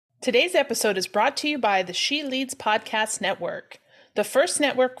Today's episode is brought to you by the She Leads Podcast Network, the first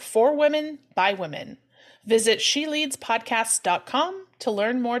network for women by women. Visit sheleadspodcast.com to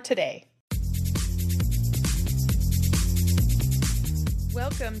learn more today.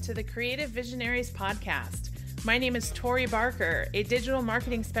 Welcome to the Creative Visionaries Podcast. My name is Tori Barker, a digital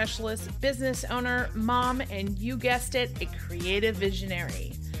marketing specialist, business owner, mom, and you guessed it, a creative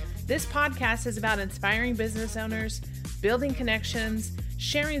visionary. This podcast is about inspiring business owners, building connections,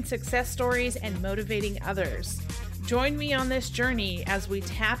 sharing success stories, and motivating others. Join me on this journey as we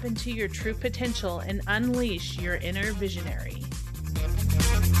tap into your true potential and unleash your inner visionary.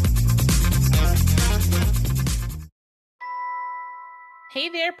 Hey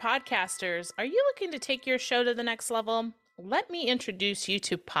there, podcasters. Are you looking to take your show to the next level? Let me introduce you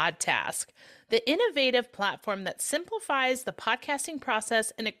to Podtask, the innovative platform that simplifies the podcasting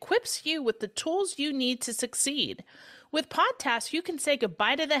process and equips you with the tools you need to succeed. With Podtask, you can say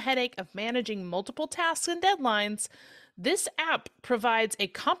goodbye to the headache of managing multiple tasks and deadlines. This app provides a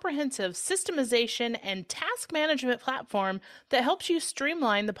comprehensive systemization and task management platform that helps you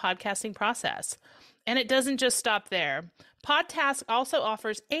streamline the podcasting process. And it doesn't just stop there. Podtask also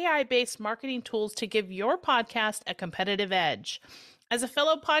offers AI-based marketing tools to give your podcast a competitive edge. As a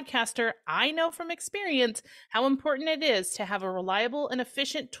fellow podcaster, I know from experience how important it is to have a reliable and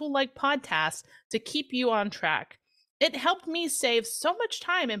efficient tool like Podtask to keep you on track. It helped me save so much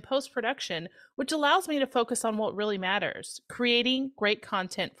time in post-production, which allows me to focus on what really matters, creating great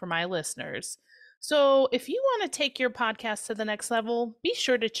content for my listeners. So if you want to take your podcast to the next level, be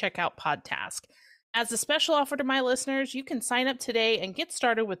sure to check out Podtask. As a special offer to my listeners, you can sign up today and get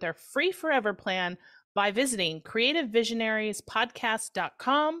started with their free forever plan by visiting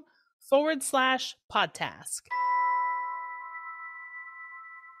creativevisionnariespodcast.com/podtask.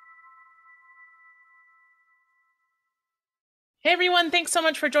 Hey everyone, thanks so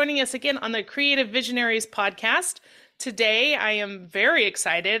much for joining us again on the Creative Visionaries podcast. Today, I am very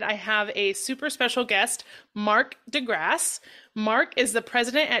excited. I have a super special guest, Mark Grasse. Mark is the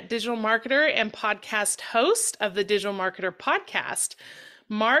president at Digital Marketer and podcast host of the Digital Marketer podcast.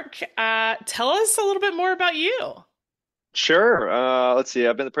 Mark, tell us a little bit more about you. Sure. Let's see.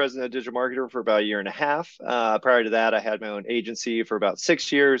 I've been the president of Digital Marketer for about a year and a half. Prior to that, I had my own agency for about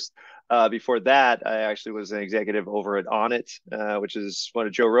 6 years. Before that, I actually was an executive over at Onnit, which is one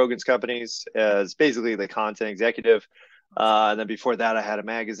of Joe Rogan's companies, as basically the content executive. And then before that, I had a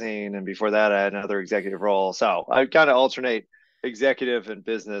magazine, and before that, I had another executive role. So I kind of alternate executive and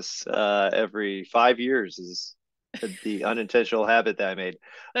business every 5 years is the unintentional habit that I made.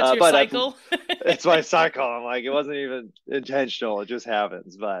 That's your cycle. It's my cycle. I'm like, it wasn't even intentional. It just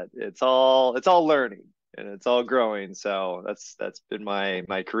happens, but it's all learning and it's all growing. So that's been my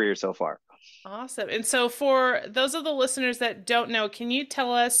career so far. Awesome. And so for those of the listeners that don't know, can you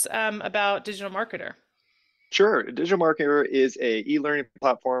tell us about Digital Marketer? Sure. Digital Marketer is a e-learning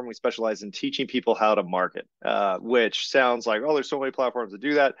platform. We specialize in teaching people how to market, which sounds like, oh, there's so many platforms that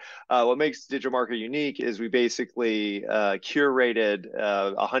do that. What makes Digital Marketer unique is we basically curated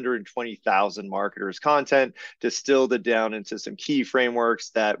 120,000 marketers' content, distilled it down into some key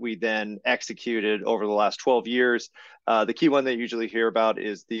frameworks that we then executed over the last 12 years. The key one that you usually hear about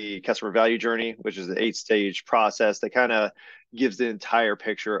is the customer value journey, which is the 8-stage process that kind of gives the entire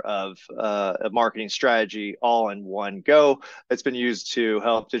picture of a marketing strategy all in one go. It's been used to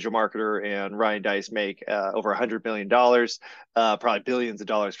help Digital Marketer and Ryan Deiss make over $100 million, probably billions of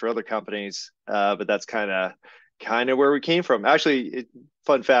dollars for other companies. But that's kind of where we came from. Actually,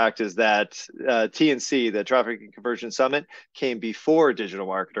 fun fact is that TNC, the Traffic and Conversion Summit, came before Digital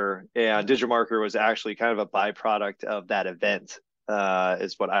Marketer, and Digital Marketer was actually kind of a byproduct of that event.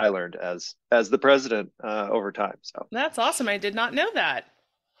 Is what I learned as the president over time. So that's awesome. I did not know that.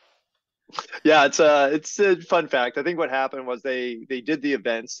 Yeah, it's a fun fact. I think what happened was they did the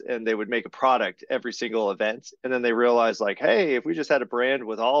events and they would make a product every single event, and then they realized like, hey, if we just had a brand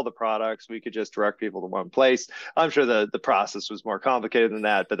with all the products, we could just direct people to one place. I'm sure the process was more complicated than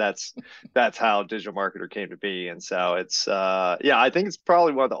that, but that's how Digital Marketer came to be. And so it's I think it's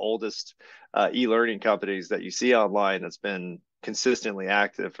probably one of the oldest e-learning companies that you see online that's been consistently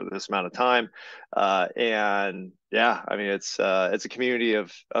active for this amount of time. And yeah, I mean, it's a community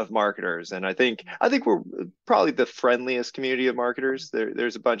of marketers. And I think we're probably the friendliest community of marketers.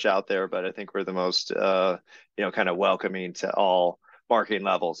 There's a bunch out there, but I think we're the most, kind of welcoming to all marketing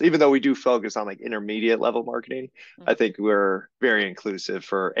levels. Even though we do focus on like intermediate level marketing, I think we're very inclusive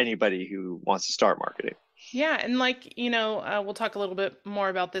for anybody who wants to start marketing. Yeah. And like, we'll talk a little bit more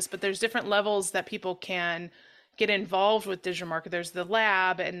about this, but there's different levels that people can get involved with digital marketing. There's the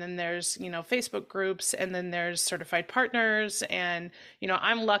lab, and then there's, Facebook groups, and then there's certified partners. And,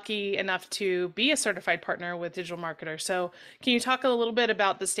 I'm lucky enough to be a certified partner with Digital Marketer. So can you talk a little bit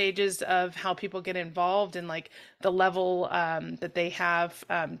about the stages of how people get involved and like the level that they have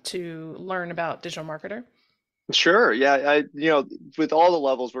to learn about Digital Marketer? Sure. Yeah. With all the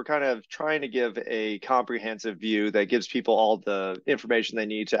levels, we're kind of trying to give a comprehensive view that gives people all the information they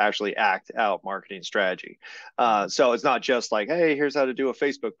need to actually act out marketing strategy. So it's not just like, hey, here's how to do a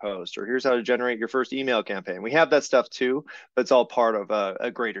Facebook post or here's how to generate your first email campaign. We have that stuff too, but it's all part of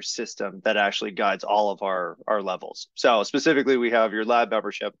a greater system that actually guides all of our levels. So specifically, we have your lab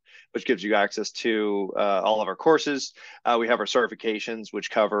membership, which gives you access to all of our courses. We have our certifications,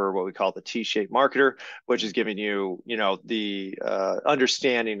 which cover what we call the T-shaped marketer, which is giving the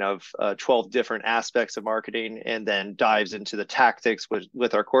understanding of 12 different aspects of marketing, and then dives into the tactics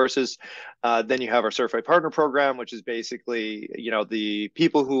with our courses. Then you have our certified partner program, which is basically the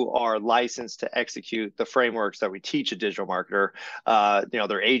people who are licensed to execute the frameworks that we teach a digital marketer.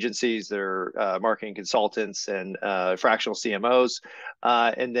 They're agencies, they're marketing consultants, and fractional CMOs.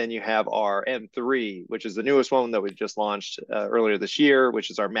 And then you have our M3, which is the newest one that we just launched earlier this year, which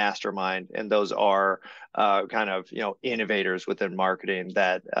is our mastermind. And those are kind of innovators within marketing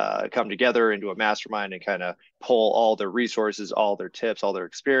that come together into a mastermind and kind of pull all their resources, all their tips, all their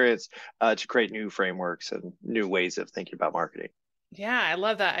experience to create new frameworks and new ways of thinking about marketing. Yeah, I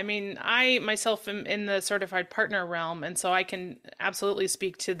love that. I mean, I myself am in the certified partner realm, and so I can absolutely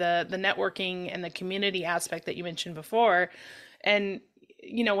speak to the networking and the community aspect that you mentioned before. And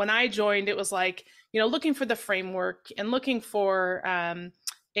when I joined, it was like, looking for the framework and looking for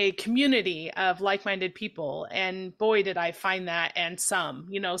a community of like-minded people. And boy, did I find that, and some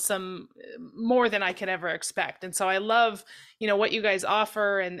more than I could ever expect. And so I love, what you guys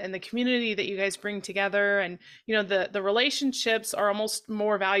offer, and the community that you guys bring together. And, the relationships are almost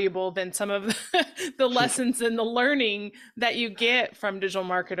more valuable than some of the lessons and the learning that you get from Digital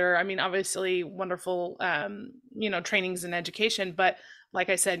Marketer. I mean, obviously wonderful, trainings and education, but like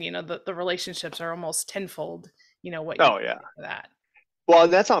I said, the relationships are almost tenfold, what you Oh get yeah. for that. Well,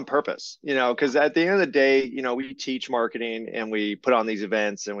 and that's on purpose, because at the end of the day, we teach marketing and we put on these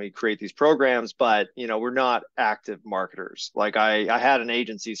events and we create these programs, but, we're not active marketers. Like I had an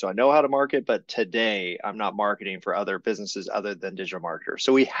agency, so I know how to market, but today I'm not marketing for other businesses other than digital marketers.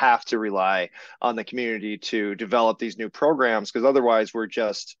 So we have to rely on the community to develop these new programs, because otherwise we're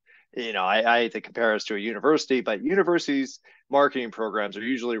just, I hate to compare us to a university, but universities marketing programs are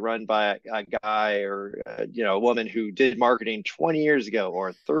usually run by a guy or a woman who did marketing 20 years ago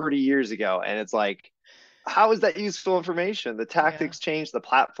or 30 years ago, and it's like, how is that useful information? The Yeah. tactics change, the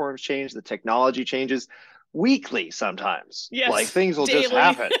platforms change, the technology changes weekly sometimes. Like Yes. things will just Daily.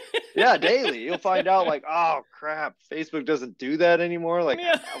 happen. Yeah, daily. You'll find out like, oh crap, Facebook doesn't do that anymore. Like,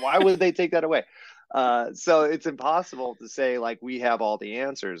 Yeah. why would they take that away? So it's impossible to say like we have all the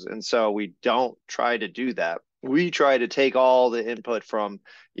answers. And so we don't try to do that. We try to take all the input from,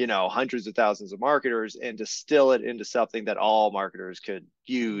 hundreds of thousands of marketers and distill it into something that all marketers could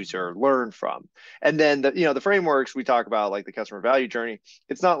use or learn from. And then the frameworks we talk about, like the customer value journey,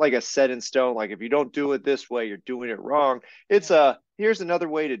 it's not like a set in stone, like if you don't do it this way, you're doing it wrong. It's Yeah. here's another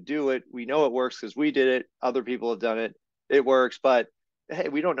way to do it. We know it works because we did it. Other people have done it. It works, but hey,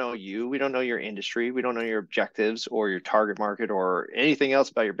 we don't know you. We don't know your industry. We don't know your objectives or your target market or anything else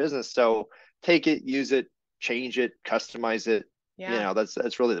about your business. So take it, use it, change it, customize it. Yeah.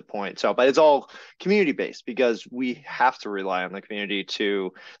 That's really the point. So, but it's all community based because we have to rely on the community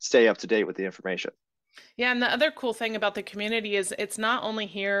to stay up to date with the information. Yeah, and the other cool thing about the community is it's not only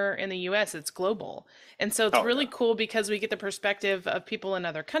here in the US, it's global. And so it's Oh really yeah. cool because we get the perspective of people in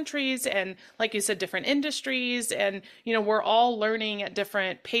other countries and, like you said, different industries. And, we're all learning at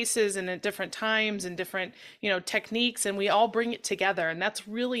different paces and at different times and different, techniques, and we all bring it together. And that's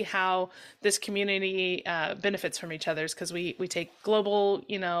really how this community benefits from each other's, because we take global,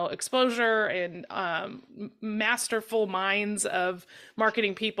 exposure and masterful minds of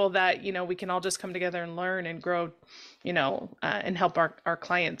marketing people that, we can all just come together and learn and grow, and help our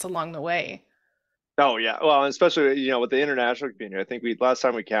clients along the way. Oh yeah. Well, especially with the international community, I think we last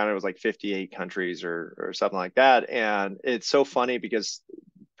time we counted it was like 58 countries or something like that, and it's so funny because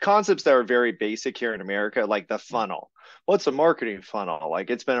concepts that are very basic here in America, like the funnel. What's a marketing funnel?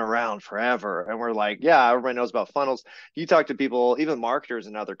 Like it's been around forever. And we're like, yeah, everybody knows about funnels. You talk to people, even marketers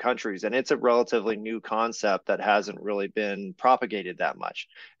in other countries, and it's a relatively new concept that hasn't really been propagated that much.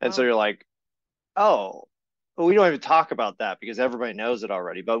 And so Wow. you're like, oh. we don't even talk about that because everybody knows it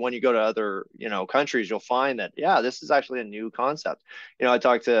already. But when you go to other, countries, you'll find that, yeah, this is actually a new concept. I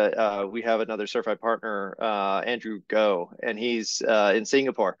talked to, we have another certified partner, Andrew Go, and he's in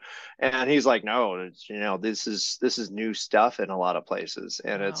Singapore, and he's like, no, this is new stuff in a lot of places,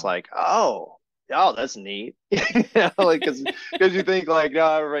 and it's Wow. like, oh, that's neat. Like because you think like, no,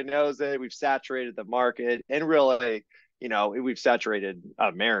 everybody knows it. We've saturated the market, and really, we've saturated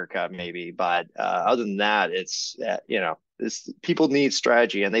America maybe, but other than that, it's this people need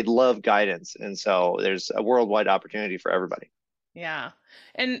strategy and they love guidance, and so there's a worldwide opportunity for everybody. Yeah.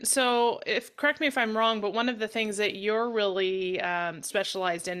 And so, if correct me if I'm wrong, but one of the things that you're really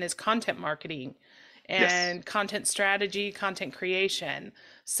specialized in is content marketing Yes. and content strategy, content creation.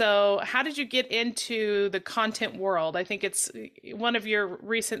 So, how did you get into the content world? I think it's one of your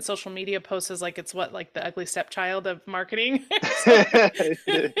recent social media posts is like it's what like the ugly stepchild of marketing or something.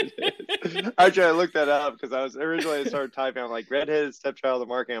 Actually, I looked that up because I was originally I started typing. I'm like redheaded stepchild of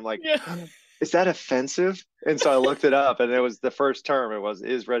marketing. I'm like, Yeah. is that offensive? And so I looked it up, and it was the first term. It was,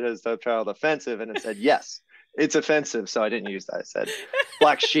 is redheaded stepchild offensive? And it said yes, it's offensive. So I didn't use that. I said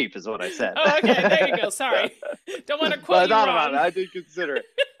black sheep is what I said. Oh, okay. There you go. Sorry. Don't want to But quote I you thought about it. wrong. I did consider it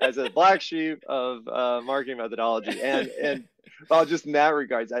as a black sheep of marketing methodology, and well, just in that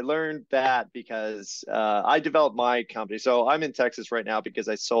regards, I learned that because I developed my company. So I'm in Texas right now because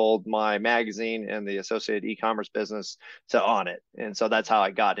I sold my magazine and the associated e-commerce business to On It, and so that's how I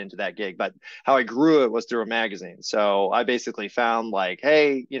got into that gig. But how I grew it was through a magazine. So I basically found like,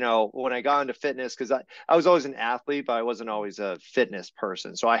 hey, when I got into fitness, because I was always an athlete, but I wasn't always a fitness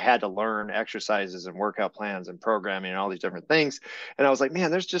person. So I had to learn exercises and workout plans and programming and all these different things. And I was like,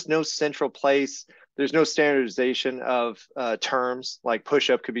 man, there's just no central place. There's no standardization of terms. Like push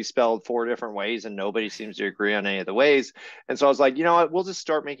up could be spelled four different ways, and nobody seems to agree on any of the ways. And so I was like, you know what? We'll just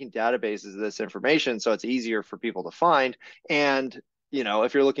start making databases of this information so it's easier for people to find. And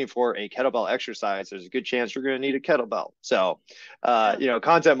if you're looking for a kettlebell exercise, there's a good chance you're going to need a kettlebell. So, Yeah.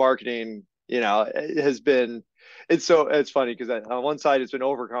 content marketing, it has been, it's funny because on one side it's been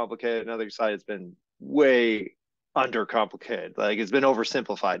overcomplicated, on the other side it's been way undercomplicated. Like it's been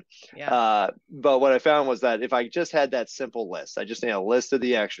oversimplified. Yeah. But what I found was that if I just had that simple list, I just need a list of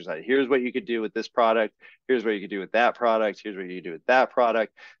the exercise. Here's what you could do with this product. Here's what you could do with that product. Here's what you could do with that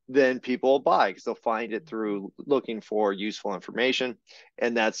product. Then people will buy because they'll find it through looking for useful information.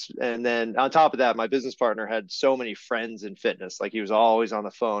 And then on top of that, my business partner had so many friends in fitness. Like he was always on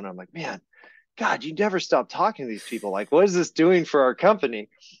the phone. I'm like, man, God, you never stop talking to these people. Like, what is this doing for our company?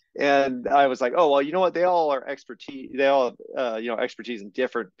 And I was like, oh, well, you know what? They all are expertise. They all, expertise in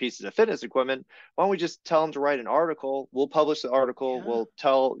different pieces of fitness equipment. Why don't we just tell them to write an article? We'll publish the article.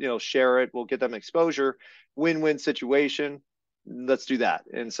 Yeah. We'll share it. We'll get them exposure. Win-win situation. Let's do that.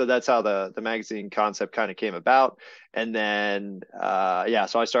 And so that's how the magazine concept kind of came about. And then, yeah,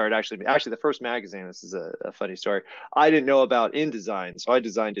 so I started actually the first magazine. This is a funny story. I didn't know about InDesign, so I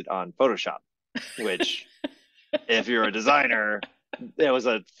designed it on Photoshop, which if you're a designer, it was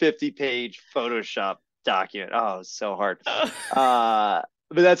a 50-page Photoshop document. Oh, it was so hard. Oh.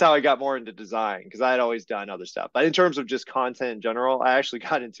 But that's how I got more into design because I had always done other stuff. But in terms of just content in general, I actually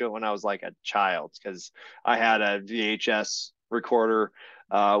got into it when I was like a child because I had a VHS recorder.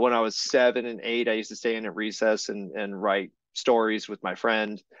 When I was 7 and 8, I used to stay in at recess and write stories with my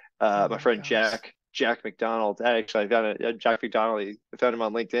friend, Oh my my friend gosh. Jack McDonald. Actually, I found Jack McDonald. I found him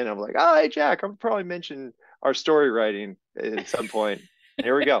on LinkedIn. I'm like, oh, hey, Jack, I'll probably mention our story writing at some point.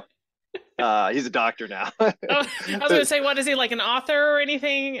 Here we go. He's a doctor now. Oh, I was going to say, what is he like an author or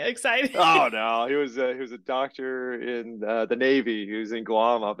anything exciting? Oh no, he was a doctor in the Navy. He was in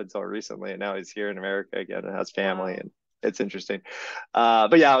Guam up until recently, and now he's here in America again and has family, Wow. and it's interesting.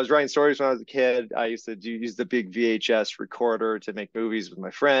 But yeah, I was writing stories when I was a kid. I used to use the big VHS recorder to make movies with my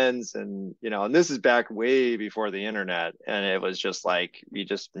friends, and this is back way before the internet, and it was just like you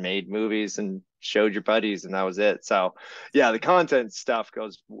just made movies and showed your buddies, and that was it. So yeah, the content stuff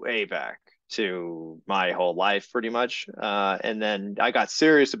goes way back to my whole life pretty much. And then I got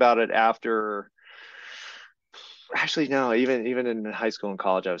serious about it after actually no, even in high school and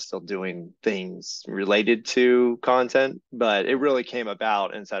college I was still doing things related to content, but it really came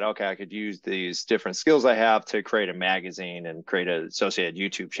about and said, okay, I could use these different skills I have to create a magazine and create an associated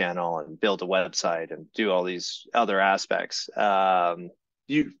YouTube channel and build a website and do all these other aspects.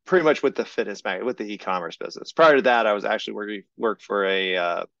 You pretty much with the with the e-commerce business. Prior to that, I was actually worked for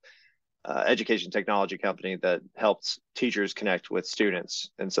a education technology company that helped teachers connect with students,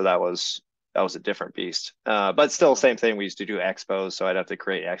 and so that was a different beast. But still, Oh, same thing. We used to do expos, so I'd have to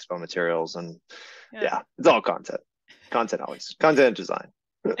create expo materials, and yeah. yeah, it's all content. Content always content design.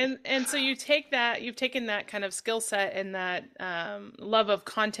 And so you've taken that kind of skill set and that love of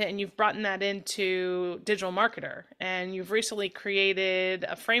content, and you've brought that into digital marketer, and you've recently created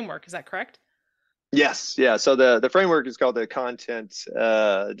a framework. Is that correct? Yes, yeah. So the framework is called the Content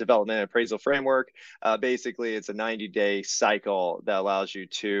Development and Appraisal Framework. Basically, it's a 90-day cycle that allows you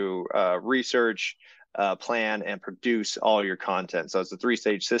to research, plan, and produce all your content. So it's a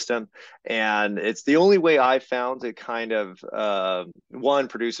three-stage system, and it's the only way I've found to kind of one,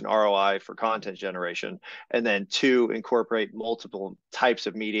 produce an ROI for content generation, and then two, incorporate multiple types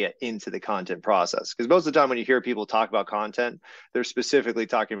of media into the content process. Because most of the time when you hear people talk about content, they're specifically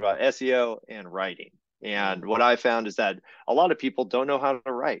talking about SEO and writing. Mm. And what I found is that a lot of people don't know how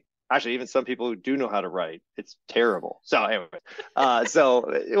to write. Actually, even some people who do know how to write, it's terrible. So anyway,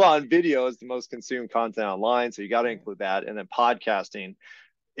 well, and video is the most consumed content online, so you got to Right. include that. And then podcasting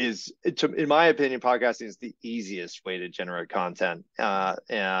is, in my opinion, podcasting is the easiest way to generate content.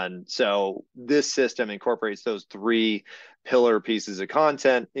 And so this system incorporates those three pillar pieces of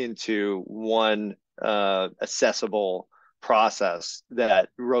content into one accessible process that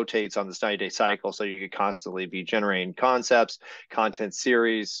rotates on this 90-day cycle. So you could constantly be generating concepts, content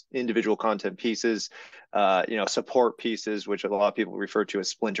series, individual content pieces, support pieces, which a lot of people refer to as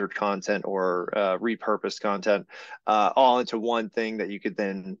splintered content or repurposed content, all into one thing that you could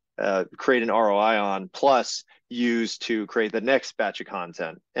then create an ROI on, plus use to create the next batch of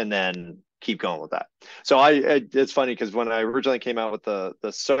content, and then keep going with that. So it's funny because when I originally came out with the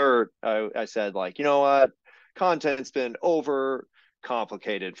cert, I said, like, you know what, content's been over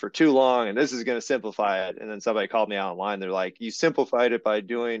complicated for too long, and this is going to simplify it. And then somebody called me out online, they're like, you simplified it by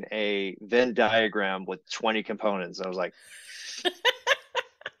doing a Venn diagram with 20 components. And I was like,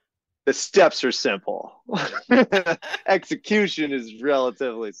 the steps are simple. Execution is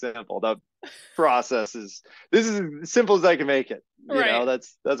relatively simple. The process is, this is as simple as I can make it. Right.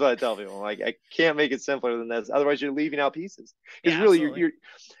 That's what I tell people. I'm like, I can't make it simpler than this. Otherwise, you're leaving out pieces. Because Yeah, really, absolutely.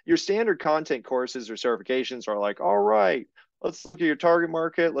 your standard content courses or certifications are like, all right, let's look at your target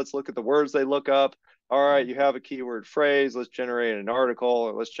market. Let's look at the words they look up. All right, Mm. you have a keyword phrase. Let's generate an article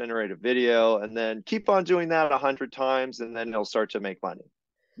or let's generate a video, and then keep on doing that 100 times, and then they'll start to make money.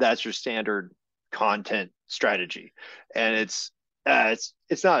 That's your standard content strategy, and it's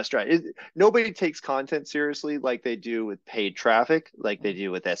not a strategy. Nobody takes content seriously like they do with paid traffic, like they Mm.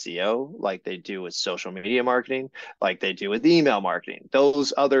 do with SEO, like they do with social media marketing, like they do with email marketing.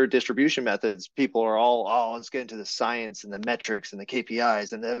 Those other distribution methods, people are all, oh, let's get into the science and the metrics and the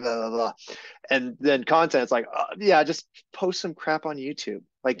KPIs and blah, blah, blah. And then content's like, oh, yeah, just post some crap on YouTube,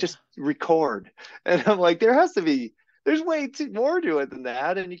 like Yeah. just record. And I'm like, there's way too more to it than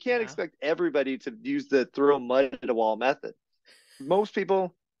that. And you can't Yeah. expect everybody to use the throw mud at a wall method. Most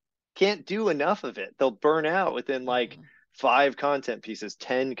people can't do enough of it. They'll burn out within like Hmm. 5 content pieces,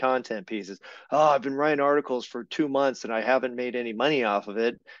 10 content pieces. Oh, I've been writing articles for 2 months and I haven't made any money off of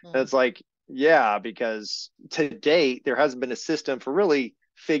it. And Mm. it's like, yeah, because to date, there hasn't been a system for really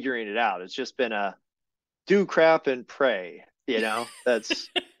figuring it out. It's just been a do crap and pray, that's,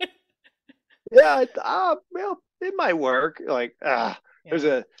 yeah, well, it might work. Like, there's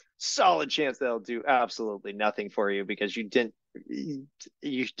Yeah. a solid chance they'll do absolutely nothing for you because you didn't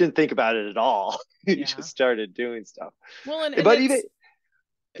think about it at all. You Yeah. just started doing stuff. Well, and But even, it's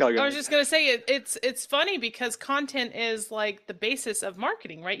oh, go I was ahead. just gonna say it's funny because content is like the basis of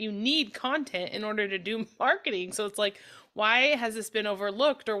marketing, right? You need content in order to do marketing. So it's like, why has this been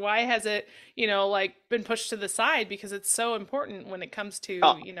overlooked, or why has it, like been pushed to the side? Because it's so important when it comes to,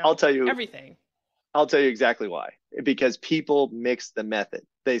 Oh, I'll tell you, everything. I'll tell you exactly why. Because people mix the method.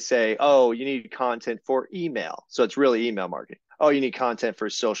 They say, oh, you need content for email. So it's really email marketing. Oh, you need content for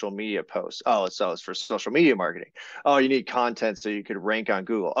social media posts. Oh, so it's for social media marketing. Oh, you need content so you could rank on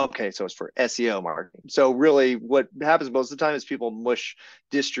Google. Okay, so it's for SEO marketing. So really what happens most of the time is people mush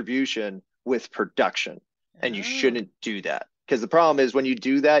distribution with production. And you Oh. shouldn't do that. Because the problem is when you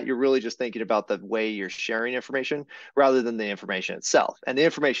do that, you're really just thinking about the way you're sharing information rather than the information itself. And the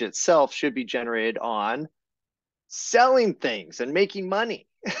information itself should be generated on selling things and making money,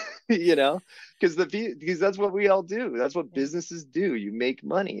 you know, because that's what we all do. That's what Yeah. businesses do. You make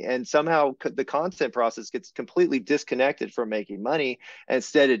money, and somehow the content process gets completely disconnected from making money. And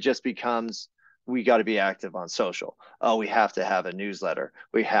instead, it just becomes we got to be active on social. Oh, we have to have a newsletter.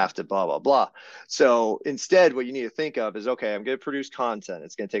 We have to blah blah blah. So instead, what you need to think of is, okay, I'm going to produce content.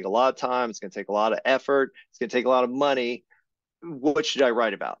 It's going to take a lot of time. It's going to take a lot of effort. It's going to take a lot of money. what should I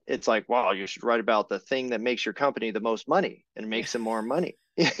write about? It's like, wow, you should write about the thing that makes your company the most money and Yeah. makes them more money.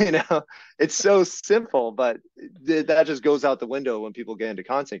 It's so simple, but that just goes out the window when people get into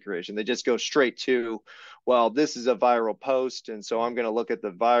content creation. They just go straight to, well, this is a viral post. And so I'm going to look at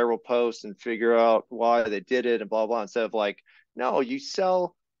the viral post and figure out why they did it and blah, blah, instead of like, no, you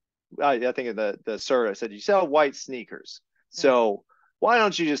sell, I think in the survey I said, you sell white sneakers. Yeah. So why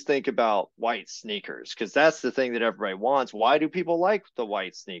don't you just think about white sneakers? Because that's the thing that everybody wants. Why do people like the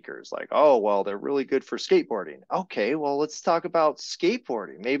white sneakers? Like, oh, well, they're really good for skateboarding. Okay, well, let's talk about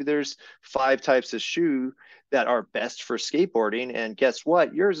skateboarding. Maybe there's 5 types of shoe that are best for skateboarding. And guess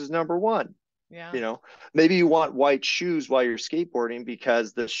what? Yours is number one. Yeah. you know Maybe you want white shoes while you're skateboarding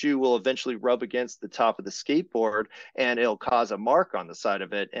because the shoe will eventually rub against the top of the skateboard and it'll cause a mark on the side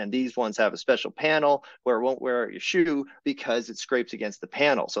of it, and these ones have a special panel where it won't wear out your shoe because it scrapes against the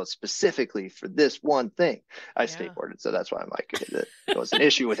panel, so it's specifically for this one thing. I Yeah. skateboarded, so that's why I'm like, it was an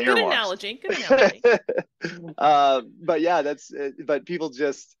issue with Good airwalks. analogy. Good analogy. But yeah, but people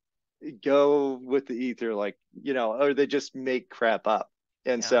just go with the ether, like, or they just make crap up.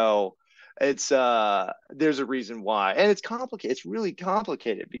 And Yeah. so it's there's a reason why, and it's complicated. It's really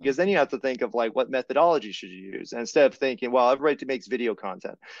complicated because then you have to think of like, what methodology should you use, and instead of thinking, well, everybody makes video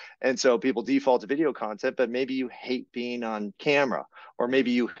content, and so people default to video content, but maybe you hate being on camera, or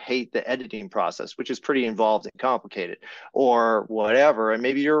maybe you hate the editing process, which is pretty involved and complicated, or whatever. And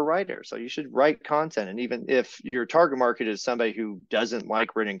maybe you're a writer, so you should write content. And even if your target market is somebody who doesn't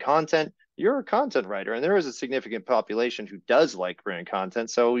like written content, you're a content writer, and there is a significant population who does like written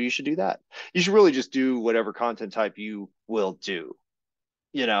content, so you should do that. You should really just do whatever content type you will do.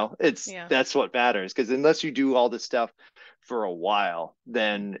 It's Yeah. That's what matters, because unless you do all this stuff for a while,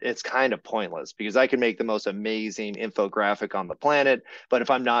 then it's kind of pointless, because I can make the most amazing infographic on the planet, but if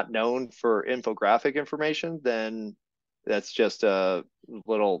I'm not known for infographic information, then that's just a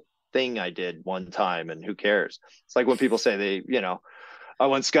little thing I did one time, and who cares? It's like when people say I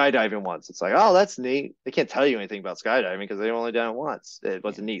went skydiving once. It's like, oh, that's neat. They can't tell you anything about skydiving because they've only done it once. It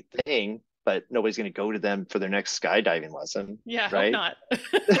was Yeah. a neat thing, but nobody's going to go to them for their next skydiving lesson, Yeah. I hope right? not.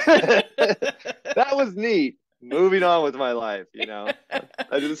 That was neat. Moving on with my life. I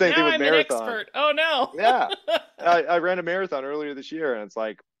did the same thing Now with I'm an marathon. expert. Oh no. Yeah. I ran a marathon earlier this year, and it's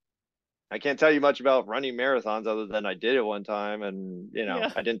like, I can't tell you much about running marathons other than I did it one time, and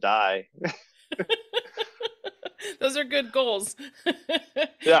Yeah. I didn't die. Those are good goals.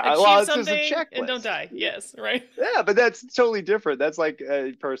 Yeah, well, Achieve it's just a something and don't checklist. die. Yes, right. Yeah, but that's totally different. That's like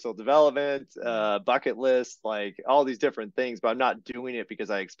personal development, Yeah. bucket list, like all these different things. But I'm not doing it because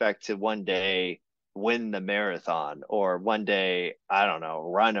I expect to one day win the marathon, or one day, I don't know,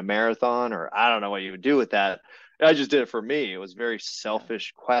 run a marathon, or I don't know what you would do with that. I just did it for me. It was a very Yeah.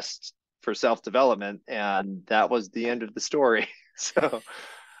 selfish quest for self development, and that was the end of the story. So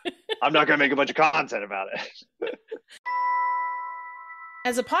I'm not going to make a bunch of content about it.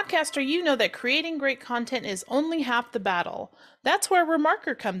 As a podcaster, you know that creating great content is only half the battle. That's where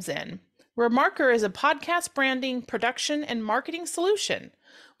Remarker comes in. Remarker is a podcast branding, production, and marketing solution.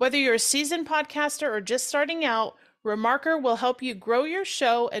 Whether you're a seasoned podcaster or just starting out, Remarker will help you grow your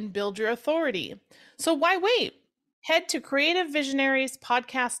show and build your authority. So why wait? Head to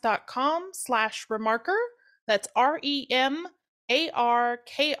creativevisionariespodcast.com/remarker. That's REMARKR,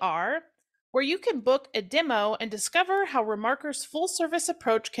 where you can book a demo and discover how Remarker's full service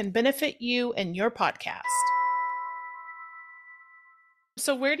approach can benefit you and your podcast.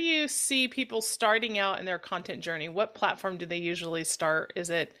 So, where do you see people starting out in their content journey? What platform do they usually start? Is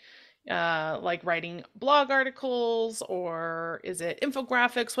it like writing blog articles, or is it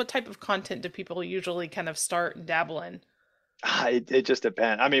infographics? What type of content do people usually kind of start and dabble in? It just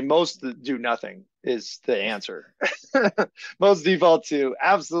depends. I mean, most do nothing is the answer. Most default to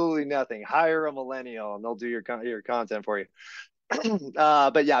absolutely nothing. Hire a millennial and they'll do your content for you.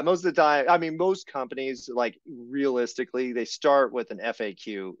 But yeah, most of the time, I mean, most companies, like, realistically, they start with an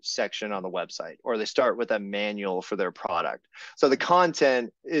FAQ section on the website, or they start with a manual for their product. So the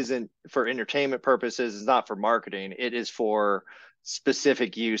content isn't for entertainment purposes, it's not for marketing, it is for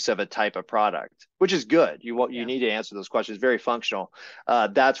specific use of a type of product, which is good. You Yeah. need to answer those questions. Very functional.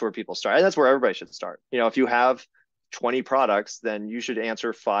 That's where people start, and that's where everybody should start. If you have 20 products, then you should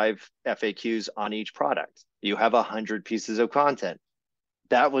answer 5 FAQs on each product. You have 100 pieces of content.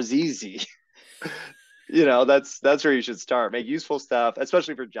 That was easy. That's where you should start. Make useful stuff,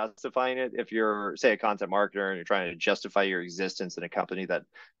 especially for justifying it. If you're, say, a content marketer and you're trying to justify your existence in a company that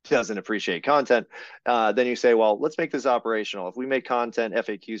doesn't appreciate content, then you say, well, let's make this operational. If we make content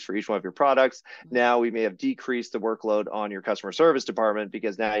FAQs for each one of your products, now we may have decreased the workload on your customer service department,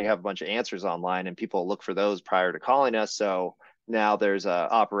 because now you have a bunch of answers online and people look for those prior to calling us. So now there's a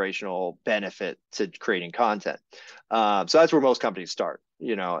operational benefit to creating content. So that's where most companies start,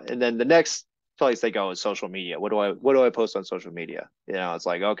 and then the next place they go is social media. What do I post on social media? It's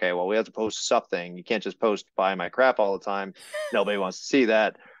like, okay, well, we have to post something. You can't just post buy my crap all the time. Nobody wants to see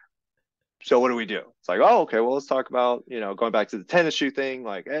that. So what do we do? It's like, oh, okay, well, let's talk about, going back to the tennis shoe thing.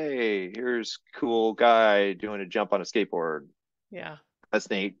 Like, hey, here's cool guy doing a jump on a skateboard. Yeah. That's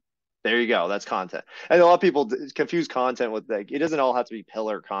neat. There you go. That's content. And a lot of people confuse content with, like, it doesn't all have to be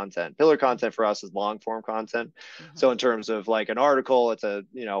pillar content. Pillar content for us is long form content. Mm-hmm. So in terms of like an article, it's a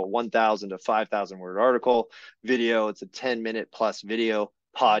 1,000 to 5,000 word article. Video, it's a 10-minute plus video.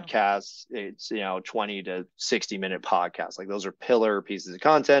 Wow. Podcasts, it's 20 to 60-minute podcasts. Like, those are pillar pieces of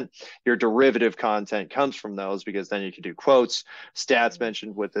content. Your derivative content comes from those, because then you can do quotes, stats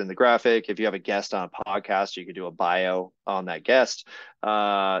mentioned within the graphic. If you have a guest on a podcast, you could do a bio on that guest.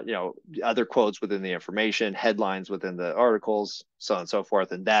 Other quotes within the information, headlines within the articles, so on and so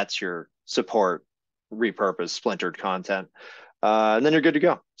forth. And that's your support, repurposed, splintered content. And then you're good to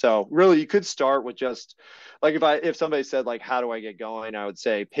go. So really, you could start with just like, if somebody said, like, how do I get going? I would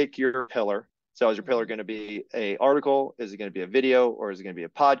say pick your pillar. So is your pillar going to be a article? Is it going to be a video, or is it going to be a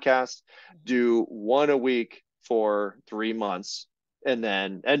podcast? Do one a week for 3 months, and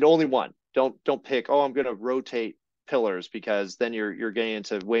only one. Don't pick, oh, I'm going to rotate pillars, because then you're getting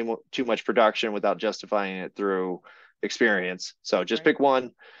into way too much production without justifying it through experience. So just pick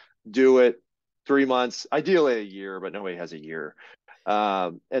one, do it 3 months, ideally a year, but nobody has a year.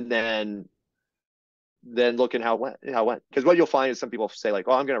 And then look at how it went. Because what you'll find is some people say, like,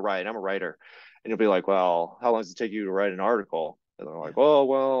 oh, I'm going to write. I'm a writer. And you'll be like, well, how long does it take you to write an article? And they're like, oh,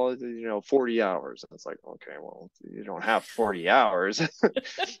 well, 40 hours. And it's like, okay, well, you don't have 40 hours.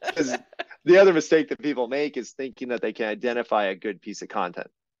 Because the other mistake that people make is thinking that they can identify a good piece of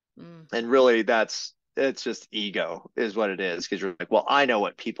content. And really, it's just ego is what it is. Because you're like, well, I know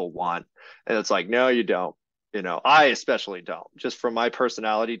what people want. And it's like, no, you don't. I especially don't. Just from my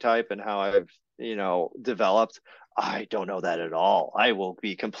personality type and how I've developed, I don't know that at all. I will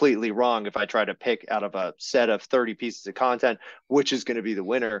be completely wrong if I try to pick out of a set of 30 pieces of content which is going to be the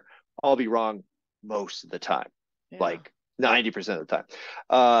winner. I'll be wrong most of the time, like 90% of the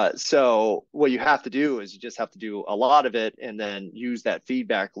time. So what you have to do is you just have to do a lot of it, and then use that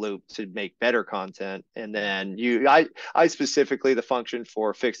feedback loop to make better content. And then I specifically, the function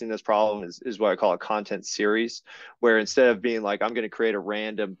for fixing this problem is what I call a content series, where instead of being like, I'm going to create a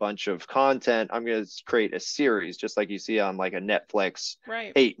random bunch of content, I'm going to create a series, just like you see on like a Netflix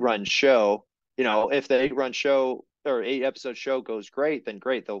 8-run show. If the 8-run show or 8-episode show goes great, then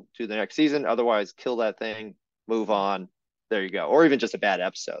great, they'll do the next season. Otherwise, kill that thing, move on. There you go. Or even just a bad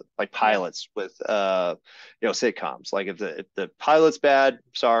episode, like pilots with sitcoms. Like, if the pilot's bad,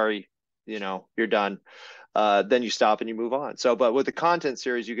 sorry, you're done. Then you stop and you move on. So, but with the content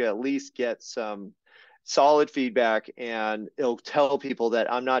series, you can at least get some solid feedback, and it'll tell people that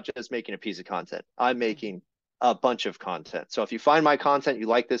I'm not just making a piece of content. I'm making a bunch of content. So if you find my content, you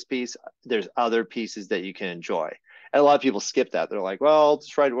like this piece, there's other pieces that you can enjoy. And a lot of people skip that. They're like, well, I'll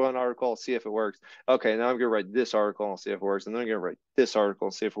just write one article, see if it works. Okay, now I'm going to write this article and see if it works. And then I'm going to write this article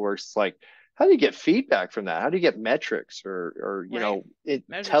and see if it works. It's like, how do you get feedback from that? How do you get metrics or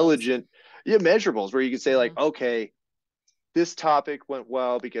intelligent measurables where you can say, like, okay, this topic went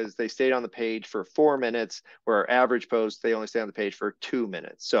well because they stayed on the page for 4 minutes, where our average post, they only stay on the page for 2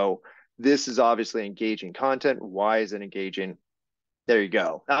 minutes. So this is obviously engaging content. Why is it engaging? There you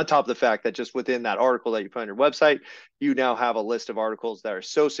go. On top of the fact that just within that article that you put on your website, you now have a list of articles that are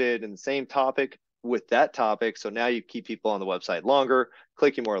associated in the same topic with that topic. So now you keep people on the website longer,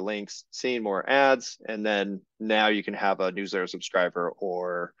 clicking more links, seeing more ads, and then now you can have a newsletter subscriber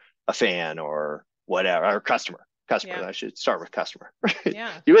or a fan or whatever, or customer. I should start with customer.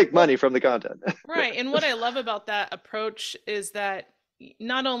 You make money from the content. Right. And what I love about that approach is that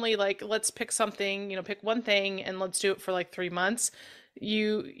not only, like, let's pick something, pick one thing and let's do it for like 3 months.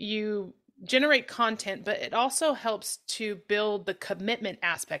 You generate content, but it also helps to build the commitment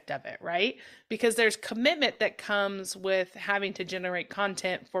aspect of it, right? Because there's commitment that comes with having to generate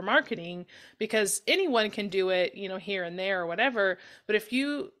content for marketing, because anyone can do it, here and there or whatever. But if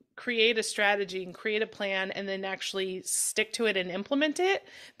you create a strategy and create a plan and then actually stick to it and implement it,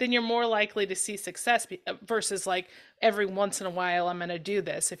 then you're more likely to see success versus like every once in a while I'm going to do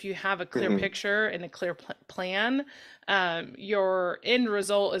this. If you have a clear picture and a clear plan, your end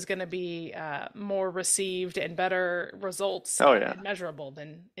result is going to be more received and better results and measurable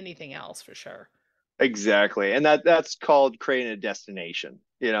than anything else, for sure. Exactly. And that's called creating a destination,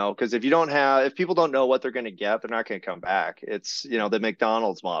 because if people don't know what they're going to get, they're not going to come back. It's, the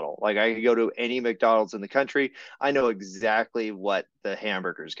McDonald's model. Like I could go to any McDonald's in the country. I know exactly what the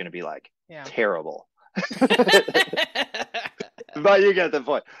hamburger is going to be like. Yeah. Terrible. But you get the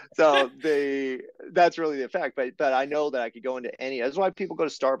point. So that's really the effect. But I know that I could go into any. That's why people go to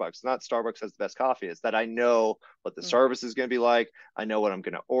Starbucks. Not Starbucks has the best coffee. It's that I know what the Mm, service is going to be like. I know what I'm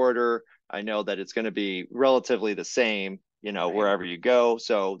going to order. I know that it's going to be relatively the same, right. wherever you go.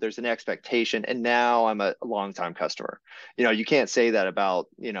 So there's an expectation. And now I'm a longtime customer. You can't say that about,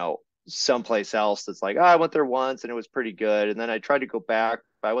 someplace else that's like, oh, I went there once and it was pretty good. And then I tried to go back,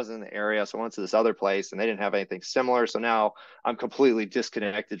 but I wasn't in the area. So I went to this other place and they didn't have anything similar. So now I'm completely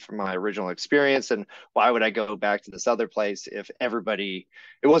disconnected from my original experience. And why would I go back to this other place if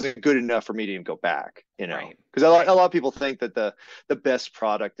it wasn't good enough for me to even go back, Right. Because Right. a lot of people think that the best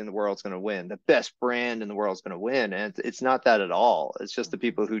product in the world is going to win, the best brand in the world is going to win. And it's not that at all. It's just the Mhm.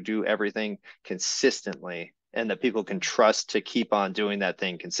 people who do everything consistently and that people can trust to keep on doing that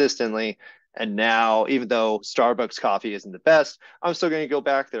thing consistently. And now, even though Starbucks coffee isn't the best, I'm still going to go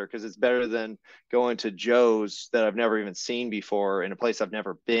back there because it's better than going to Joe's that I've never even seen before in a place I've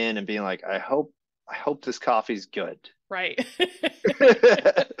never been and being like, I hope this coffee's good. Right.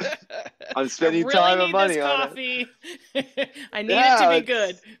 I'm I spending really time and need this money on it. coffee. I need it to Yeah, be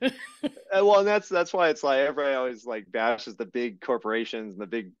good. it's well, and that's why it's like everybody always like bashes the big corporations and the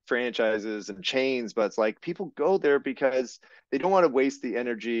big franchises and chains, but it's like people go there because they don't want to waste the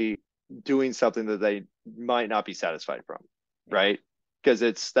energy doing something that they might not be satisfied from, Yeah. right?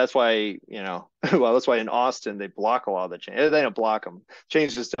 Because that's why, well, that's why in Austin they block a lot of the change. They don't block them.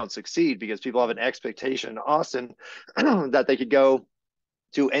 Changes just don't succeed because people have an expectation in Austin that they could go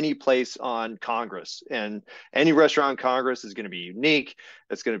to any place on Congress. And any restaurant on Congress is going to be unique,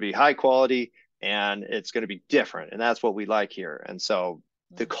 it's going to be high quality, and it's going to be different. And that's what we like here. And so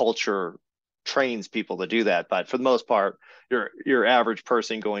the Mm, culture trains people to do that. But for the most part, your average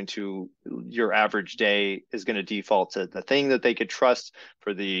person going to your average day is going to default to the thing that they could trust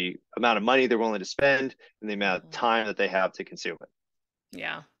for the amount of money they're willing to spend and the amount of mhm. time that they have to consume it.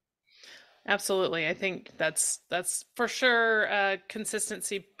 Yeah. Absolutely. I think that's for sure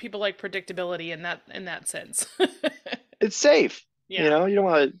consistency. People like predictability in that sense. It's safe. Yeah. You don't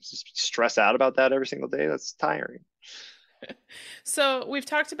want to stress out about that every single day. That's tiring. So we've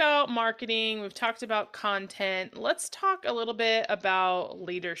talked about marketing, we've talked about content. Let's talk a little bit about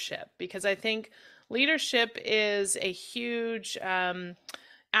leadership because I think leadership is a huge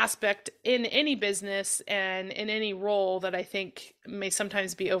aspect in any business and in any role that I think may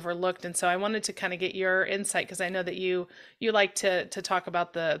sometimes be overlooked. And so I wanted to kind of get your insight because I know that you like to talk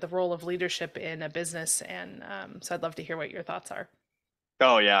about the role of leadership in a business, and so I'd love to hear what your thoughts are.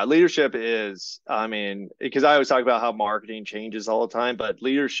 Oh yeah, leadership is, I mean, because I always talk about how marketing changes all the time, but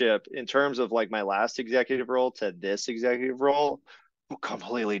leadership in terms of like my last executive role to this executive role,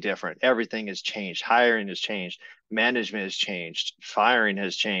 completely different. Everything has changed. Hiring has changed. Management has changed. Firing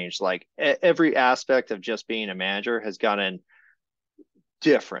has changed. Like every aspect of just being a manager has gotten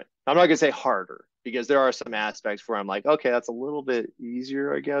different. I'm not gonna say harder because there are some aspects where I'm like, okay, that's a little bit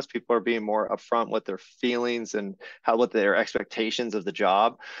easier, I guess. People are being more upfront with their feelings and what their expectations of the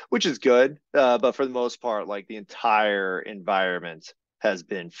job, which is good. But for the most part, like the entire environment has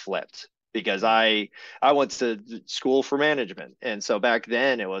been flipped because Mm, I went to school for management, and so back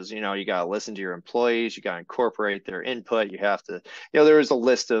then it was, you got to listen to your employees, you got to incorporate their input, you have to, there is a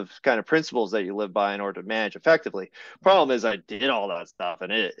list of kind of principles that you live by in order to manage effectively. Problem is I did all that stuff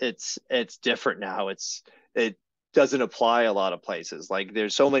and it's different now. It doesn't apply a lot of places. Like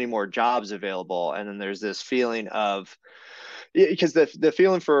there's so many more jobs available, and then there's this feeling of, because the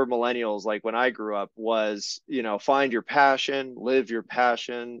feeling for millennials, like when I grew up, was, find your passion, live your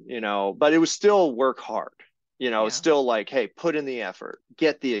passion, but it was still work hard. It's yeah. still like, hey, put in the effort,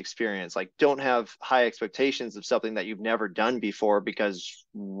 get the experience. Like, don't have high expectations of something that you've never done before, because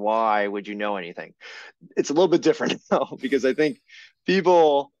why would you know anything? It's a little bit different now because I think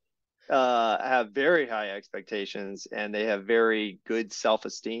people have very high expectations and they have very good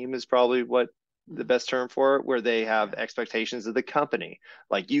self-esteem is probably what the Mm, best term for it, where they have yeah. expectations of the company.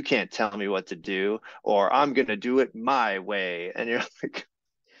 Like, you can't tell me what to do, or I'm going to do it my way. And you're like,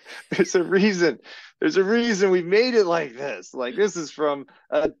 there's a reason. There's a reason we made it like this. Like, this is from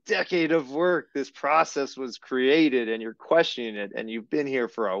a decade of work. This process was created and you're questioning it and you've been here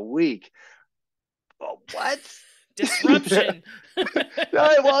for a week. Well, what? Disruption.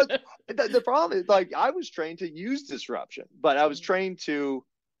 No, well, the problem is, like, I was trained to use disruption, but I was trained to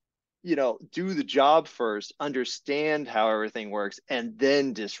do the job first, understand how everything works, and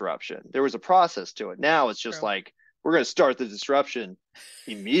then disruption. There was a process to it. Now it's just True. like, we're going to start the disruption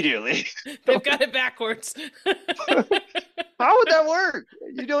immediately. They've got it backwards. How would that work?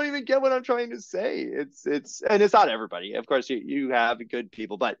 You don't even get what I'm trying to say. And it's not everybody. Of course, you have good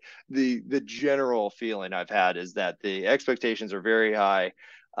people, but the general feeling I've had is that the expectations are very high.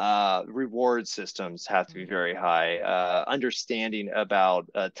 Reward systems have to be very high. Understanding about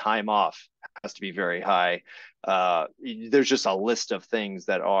time off has to be very high. There's just a list of things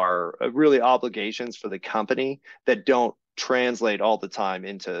that are really obligations for the company that don't translate all the time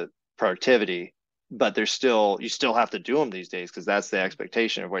into productivity, but you still have to do them these days because that's the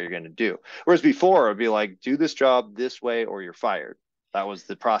expectation of what you're going to do. Whereas before it'd be like, do this job this way or you're fired. That was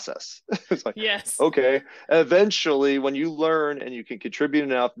the process. It's like, Yes. okay, eventually when you learn and you can contribute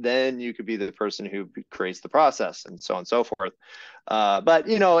enough, then you could be the person who creates the process and so on and so forth. But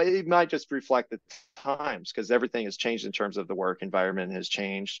it might just reflect the times because everything has changed in terms of the work environment has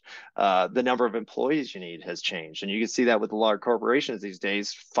changed. The number of employees you need has changed. And you can see that with a lot of corporations these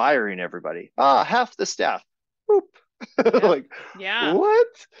days firing everybody. Half the staff. Boop. Yep. Like, Yeah. what?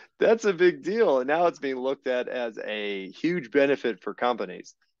 That's a big deal. And now it's being looked at as a huge benefit for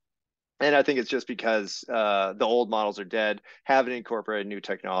companies. And I think it's just because the old models are dead, haven't incorporated new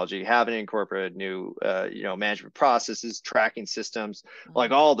technology, haven't incorporated new, management processes, tracking systems.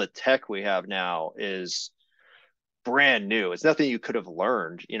 Like Mhm. all the tech we have now is brand new. It's nothing you could have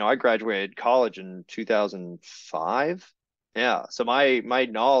learned. I graduated college in 2005. Yeah, so my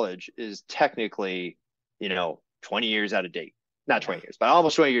knowledge is technically, 20 years out of date. Not Yeah. 20 years, but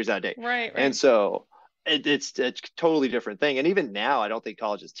almost 20 years out of date. Right, And right. so it's a totally different thing. And even now, I don't think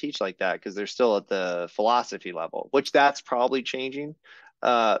colleges teach like that because they're still at the philosophy level, which that's probably changing.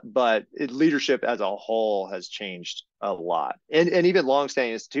 But leadership as a whole has changed a lot, and even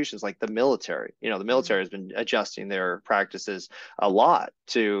longstanding institutions like the military. The Mm. military has been adjusting their practices a lot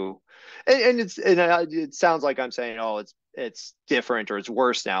to, and it sounds like I'm saying, oh, it's different or it's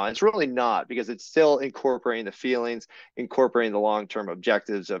worse now. And it's really not because it's still incorporating the feelings, incorporating the long-term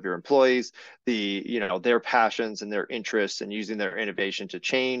objectives of your employees, their passions and their interests, and using their innovation to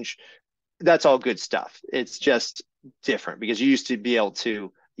change. That's all good stuff. It's Yeah. just different because you used to be able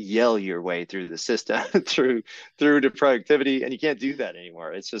to yell your way through the system through to productivity, and you can't do that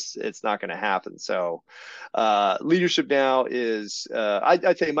anymore. It's not going to happen. So leadership now is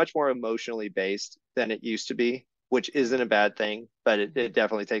I'd say much more emotionally based than it used to be, which isn't a bad thing, but it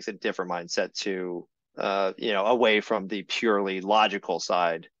definitely takes a different mindset to away from the purely logical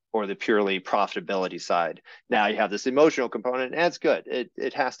side or the purely profitability side. Now you have this emotional component, and it's good.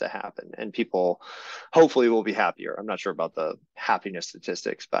 It has to happen, and people hopefully will be happier. I'm not sure about the happiness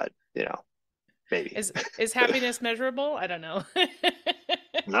statistics, but maybe. Is happiness measurable? I don't know.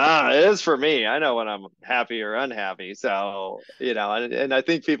 Nah, it is for me. I know when I'm happy or unhappy. So, and I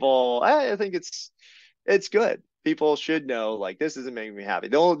think I think it's good. People should know like this isn't making me happy.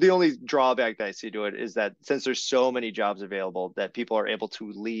 The only drawback that I see to it is that since there's so many jobs available, that people are able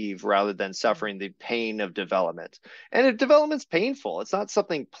to leave rather than suffering the pain of development. And if development's painful, it's not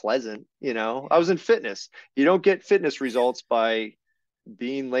something pleasant. I Yeah. was in fitness. You don't get fitness results by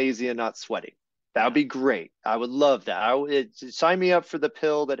being lazy and not sweating. That would Yeah. be great. I would love that. Sign me up for the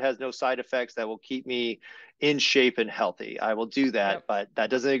pill that has no side effects that will keep me in shape and healthy. I will do that, Yep. but that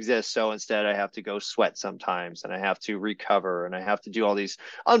doesn't exist. So instead, I have to go sweat sometimes and I have to recover and I have to do all these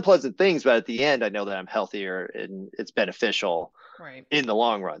unpleasant things. But at the end, I know that I'm healthier and it's beneficial Right. in the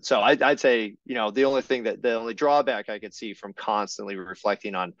long run. So I'd say, the only drawback I could see from constantly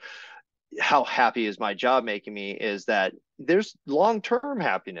reflecting on how happy is my job making me is that there's long-term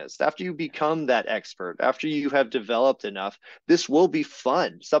happiness after you become that expert, after you have developed enough. This will be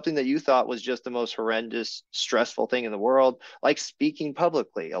fun, something that you thought was just the most horrendous stressful thing in the world, like speaking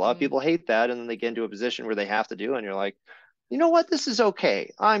publicly. A lot of Mm. people hate that, and then they get into a position where they have to do it, and you're like, you know what, this is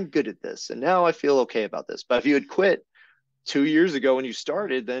okay, I'm good at this, and now I feel okay about this. But if you had quit 2 years ago when you Right.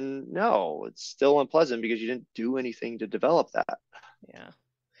 started, then no, it's still unpleasant because you didn't do anything to develop that. Yeah.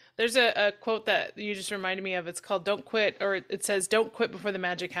 There's a quote that you just reminded me of. It's called "Don't quit," or it says "Don't quit before the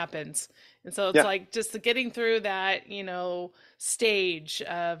magic happens." And so it's Yeah. like just getting through that, stage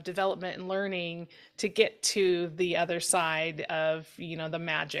of development and learning to get to the other side of, the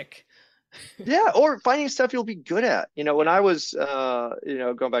magic. Yeah, or finding stuff you'll be good at. When Yeah. I was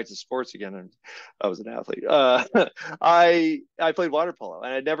going back to sports again, and I was an athlete. I played water polo,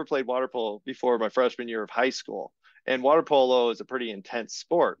 and I'd never played water polo before my freshman year of high school. And water polo is a pretty intense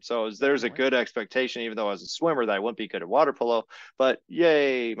sport. So there's a Definitely. good expectation, even though I was a swimmer, that I wouldn't be good at water polo. But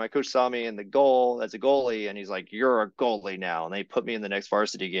yay, my coach saw me in the goal as a goalie, and he's like, "You're a goalie now." And they put me in the next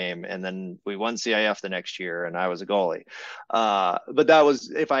varsity game, and then we won CIF the next year, and I was a goalie. But that was,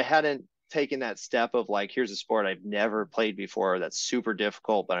 if I hadn't taken that step of like, here's a sport I've never played before that's super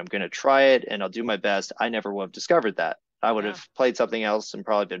difficult, but I'm going to try it and I'll do my best, I never would have discovered that. I would Yeah. have played something else and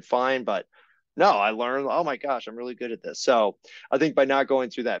probably been fine. But no, I learned, oh my gosh, I'm really good at this. So I think by not going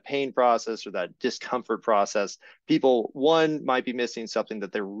through that pain process or that discomfort process, people, one, might be missing something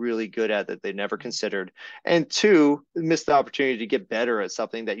that they're really good at that they never considered. And two, miss the opportunity to get better at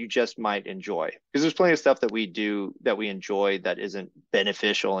something that you just might enjoy. Because there's plenty of stuff that we do that we enjoy that isn't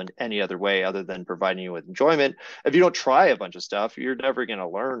beneficial in any other way other than providing you with enjoyment. If you don't try a bunch of stuff, you're never going to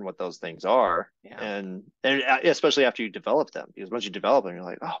learn what those things are. Yeah. And especially after you develop them, because once you develop them, you're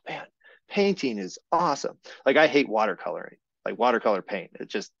like, oh man, painting is awesome. Like I hate watercoloring, like watercolor paint. It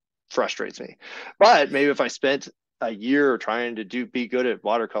just frustrates me. But maybe if I spent a year trying to be good at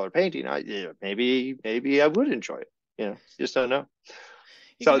watercolor painting, maybe I would enjoy it. Just don't know.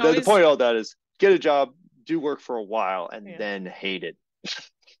 You So can the always, point of all that is get a job, do work for a while, and yeah. then hate it.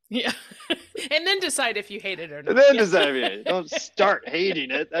 Yeah. And then decide if you hate it or not. And then Yeah. decide if you hate it. Don't start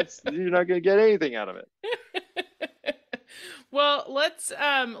hating it. You're not going to get anything out of it. Well, let's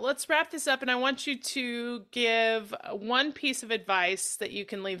wrap this up, and I want you to give one piece of advice that you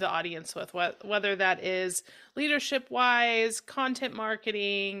can leave the audience with, whether that is leadership-wise, content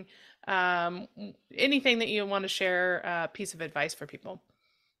marketing, anything that you want to share, piece of advice for people.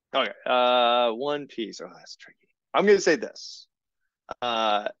 Okay, one piece. Oh, that's tricky. I'm going to say this.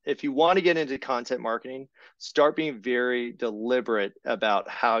 If you want to get into content marketing, start being very deliberate about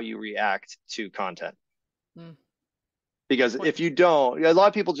how you react to content. Because if you don't, a lot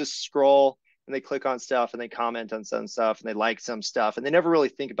of people just scroll and they click on stuff and they comment on some stuff and they like some stuff and they never really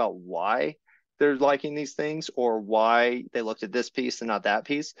think about why they're liking these things or why they looked at this piece and not that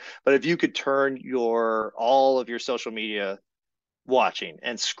piece. But if you could turn all of your social media watching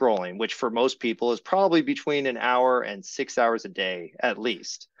and scrolling, which for most people is probably between an hour and 6 hours a day at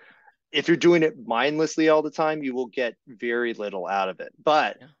least. If you're doing it mindlessly all the time, you will get very little out of it.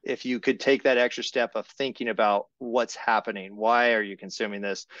 But if you could take that extra step of thinking about what's happening, why are you consuming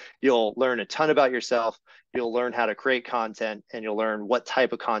this, you'll learn a ton about yourself. You'll learn how to create content, and you'll learn what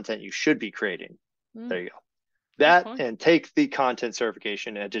type of content you should be creating. There you go. That, and take the content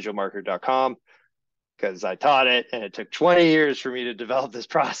certification at digitalmarketer.com, because I taught it and it took 20 years for me to develop this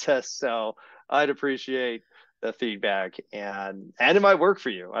process. So I'd appreciate the feedback, and it might work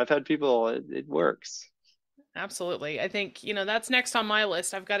for you. I've had people, it works. Absolutely. I think, that's next on my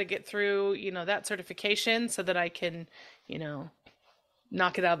list. I've got to get through, that certification so that I can,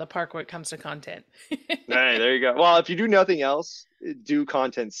 knock it out of the park when it comes to content. Hey, there you go. Well, if you do nothing else, do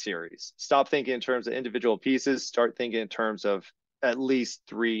content series. Stop thinking in terms of individual pieces. Start thinking in terms of at least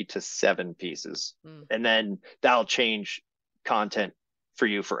 3 to 7 pieces. And then that'll change content for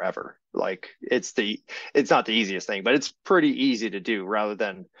you forever. Like it's not the easiest thing, but it's pretty easy to do rather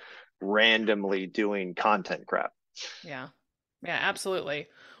than randomly doing content crap. Yeah, absolutely.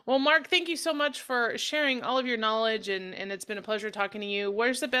 Well, Mark, thank you so much for sharing all of your knowledge, and it's been a pleasure talking to you.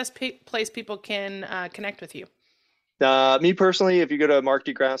 Where's the best place people can connect with you? Me personally, if you go to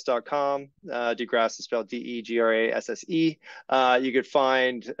markdegrasse.com, Degrasse is spelled Degrasse. You could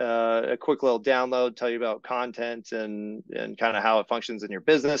find a quick little download, tell you about content and kind of how it functions in your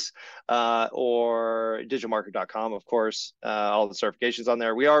business, or digitalmarketer.com, of course, all the certifications on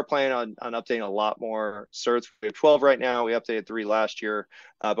there. We are planning on updating a lot more certs. We have 12 right now. We updated 3 last year,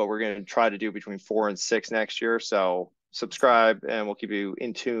 but we're going to try to do between 4 and 6 next year. So subscribe, and we'll keep you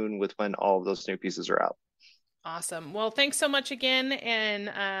in tune with when all of those new pieces are out. Awesome. Well, thanks so much again.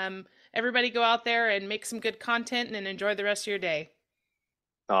 And everybody go out there and make some good content and enjoy the rest of your day.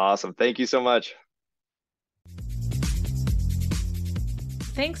 Awesome. Thank you so much.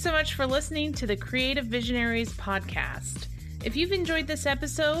 Thanks so much for listening to the Creative Visionaries podcast. If you've enjoyed this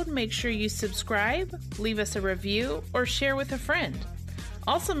episode, make sure you subscribe, leave us a review, or share with a friend.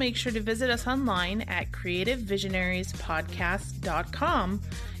 Also, make sure to visit us online at creativevisionariespodcast.com.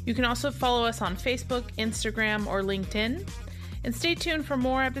 You can also follow us on Facebook, Instagram, or LinkedIn. And stay tuned for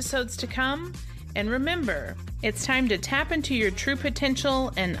more episodes to come. And remember, it's time to tap into your true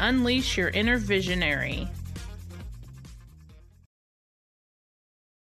potential and unleash your inner visionary.